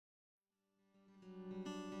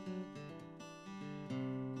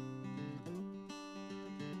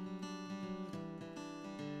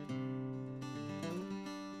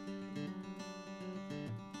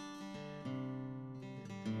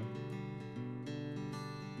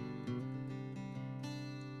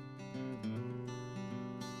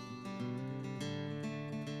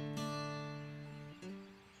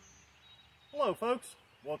Hello folks,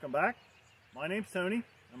 welcome back. My name's Tony.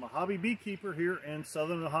 I'm a hobby beekeeper here in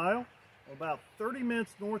southern Ohio. I'm about 30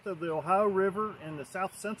 minutes north of the Ohio River in the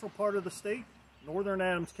south central part of the state, northern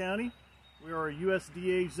Adams County. We are a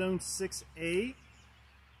USDA Zone 6A.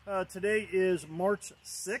 Today is March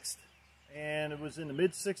 6th and it was in the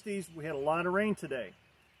mid 60s. We had a lot of rain today.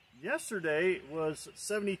 Yesterday it was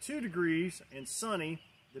 72 degrees and sunny.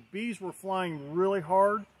 The bees were flying really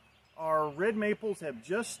hard. Our red maples have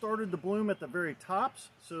just started to bloom at the very tops,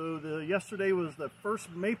 so yesterday was the first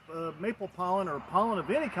maple pollen or pollen of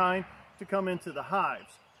any kind to come into the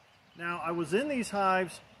hives. Now, I was in these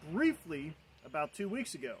hives briefly about 2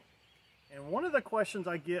 weeks ago, and one of the questions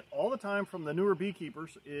I get all the time from the newer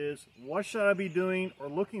beekeepers is, what should I be doing or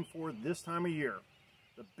looking for this time of year?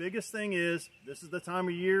 The biggest thing is, this is the time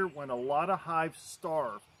of year when a lot of hives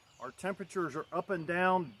starve. Our temperatures are up and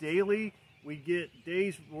down daily. We get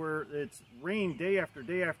days where it's rain day after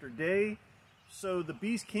day after day, so the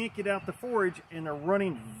bees can't get out to forage and they're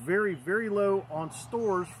running very, very low on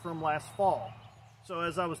stores from last fall. So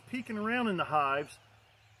as I was peeking around in the hives,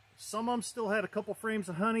 some of them still had a couple frames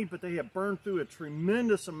of honey, but they had burned through a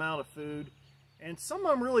tremendous amount of food, and some of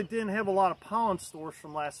them really didn't have a lot of pollen stores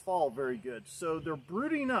from last fall very good. So they're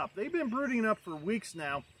brooding up. They've been brooding up for weeks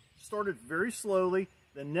now. Started very slowly.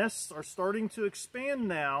 The nests are starting to expand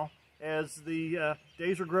now as the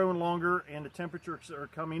days are growing longer and the temperatures are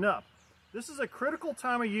coming up. This is a critical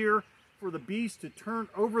time of year for the bees to turn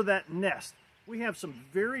over that nest. We have some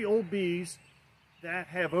very old bees that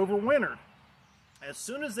have overwintered. As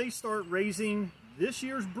soon as they start raising this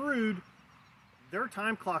year's brood, their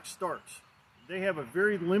time clock starts. They have a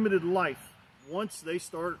very limited life once they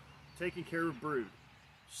start taking care of brood.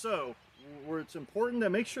 So where it's important to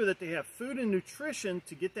make sure that they have food and nutrition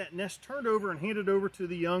to get that nest turned over and handed over to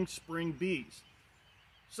the young spring bees.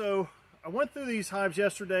 So I went through these hives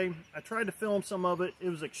yesterday. I tried to film some of it. It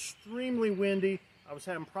was extremely windy. I was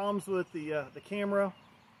having problems with the camera.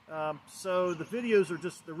 So the videos are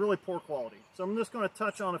they're really poor quality. So I'm just going to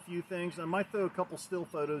touch on a few things. I might throw a couple still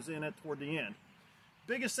photos in it toward the end.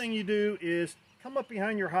 Biggest thing you do is come up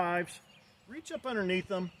behind your hives, reach up underneath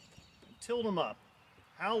them, and tilt them up.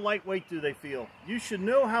 How lightweight do they feel? You should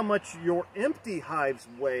know how much your empty hives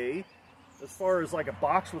weigh as far as like a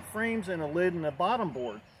box with frames and a lid and a bottom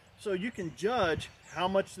board. So you can judge how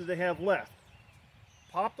much do they have left.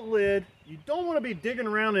 Pop the lid. You don't want to be digging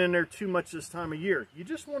around in there too much this time of year. You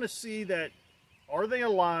just want to see that, are they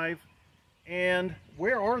alive and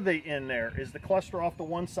where are they in there? Is the cluster off to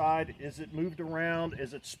one side? Is it moved around?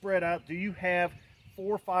 Is it spread out? Do you have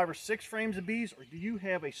 4, 5, or 6 frames of bees, or do you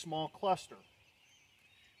have a small cluster?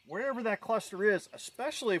 Wherever that cluster is,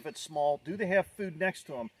 especially if it's small, do they have food next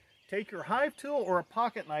to them? Take your hive tool or a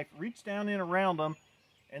pocket knife, reach down in around them,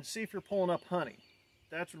 and see if you're pulling up honey.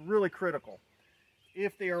 That's really critical.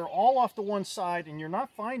 If they are all off to one side and you're not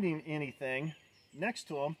finding anything next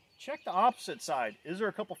to them, check the opposite side. Is there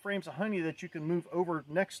a couple frames of honey that you can move over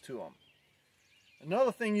next to them?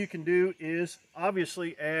 Another thing you can do is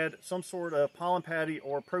obviously add some sort of pollen patty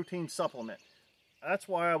or protein supplement. That's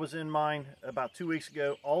why I was in mine about 2 weeks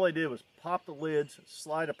ago. All I did was pop the lids,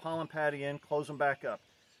 slide a pollen patty in, close them back up.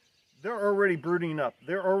 They're already brooding up.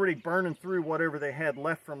 They're already burning through whatever they had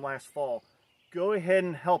left from last fall. Go ahead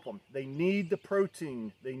and help them. They need the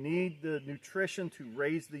protein. They need the nutrition to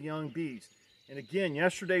raise the young bees. And again,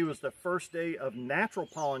 yesterday was the first day of natural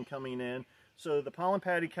pollen coming in, so the pollen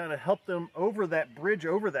patty kind of helped them over that bridge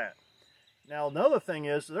over that. Now, another thing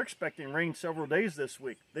is, they're expecting rain several days this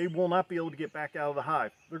week. They will not be able to get back out of the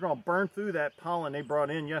hive. They're going to burn through that pollen they brought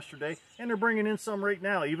in yesterday, and they're bringing in some right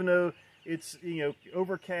now. Even though it's,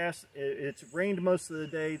 overcast, it's rained most of the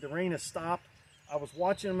day, the rain has stopped. I was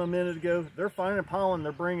watching them a minute ago. They're finding pollen,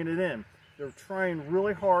 they're bringing it in. They're trying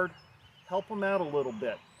really hard. Help them out a little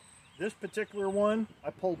bit. This particular one, I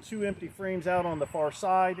pulled 2 empty frames out on the far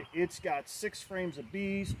side. It's got 6 frames of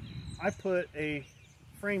bees. I put a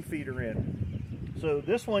frame feeder in. So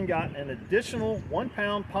this one got an additional 1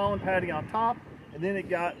 pound pollen patty on top, and then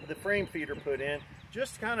it got the frame feeder put in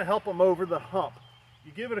just to kind of help them over the hump.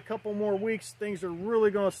 You give it a couple more weeks, things are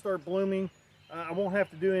really going to start blooming. I won't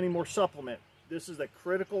have to do any more supplement. This is a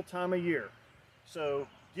critical time of year. So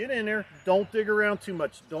get in there, don't dig around too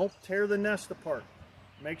much, don't tear the nest apart.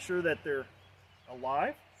 Make sure that they're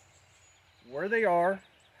alive, where they are,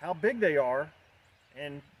 how big they are,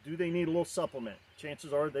 and do they need a little supplement?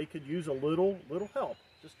 Chances are they could use a little help.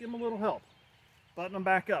 Just give them a little help. Button them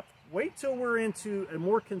back up. Wait till we're into a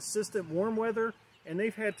more consistent warm weather and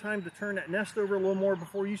they've had time to turn that nest over a little more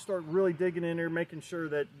before you start really digging in there, making sure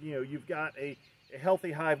that you've got a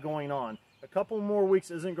healthy hive going on. A couple more weeks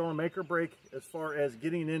isn't going to make or break as far as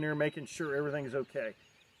getting in there, making sure everything is okay.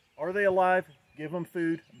 Are they alive? Give them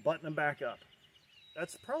food, button them back up.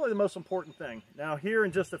 That's probably the most important thing. Now here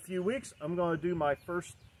in just a few weeks, I'm going to do my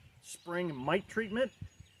first spring mite treatment.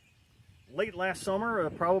 Late last summer,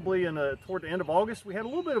 probably toward the end of August, we had a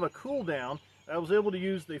little bit of a cool down. I was able to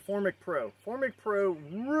use the Formic Pro. Formic Pro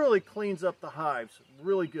really cleans up the hives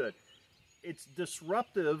really good. It's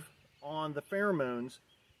disruptive on the pheromones,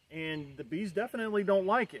 and the bees definitely don't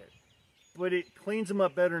like it, but it cleans them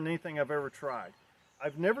up better than anything I've ever tried.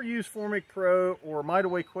 I've never used Formic Pro or Mite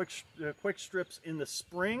Away quick strips in the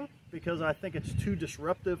spring because I think it's too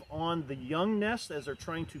disruptive on the young nest as they're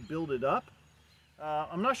trying to build it up.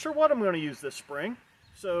 I'm not sure what I'm going to use this spring,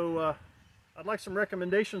 so I'd like some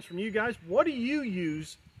recommendations from you guys. What do you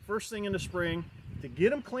use first thing in the spring to get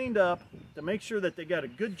them cleaned up, to make sure that they got a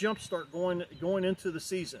good jump start going into the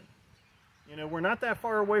season? You know, we're not that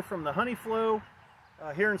far away from the honey flow.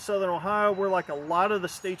 Here in Southern Ohio, we're like a lot of the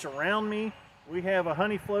states around me. We have a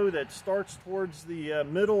honey flow that starts towards the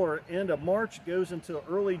middle or end of March, goes until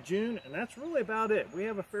early June, and that's really about it. We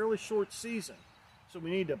have a fairly short season. So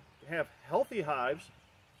we need to have healthy hives,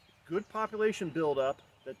 good population buildup,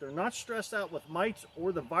 that they're not stressed out with mites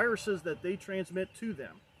or the viruses that they transmit to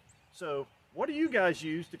them. So what do you guys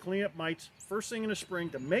use to clean up mites first thing in the spring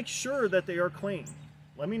to make sure that they are clean?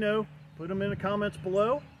 Let me know. Put them in the comments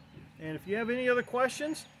below. And if you have any other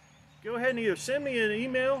questions, go ahead and either send me an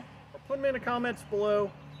email or put them in the comments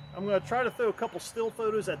below. I'm going to try to throw a couple still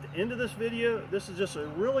photos at the end of this video. This is just a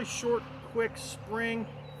really short, quick spring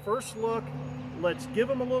first look. Let's give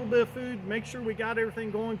them a little bit of food, make sure we got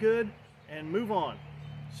everything going good, and move on.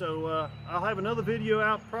 So I'll have another video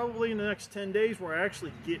out probably in the next 10 days where I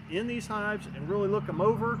actually get in these hives and really look them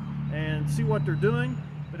over and see what they're doing.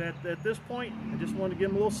 But at this point, I just wanted to give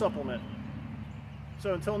them a little supplement.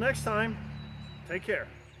 So until next time, take care.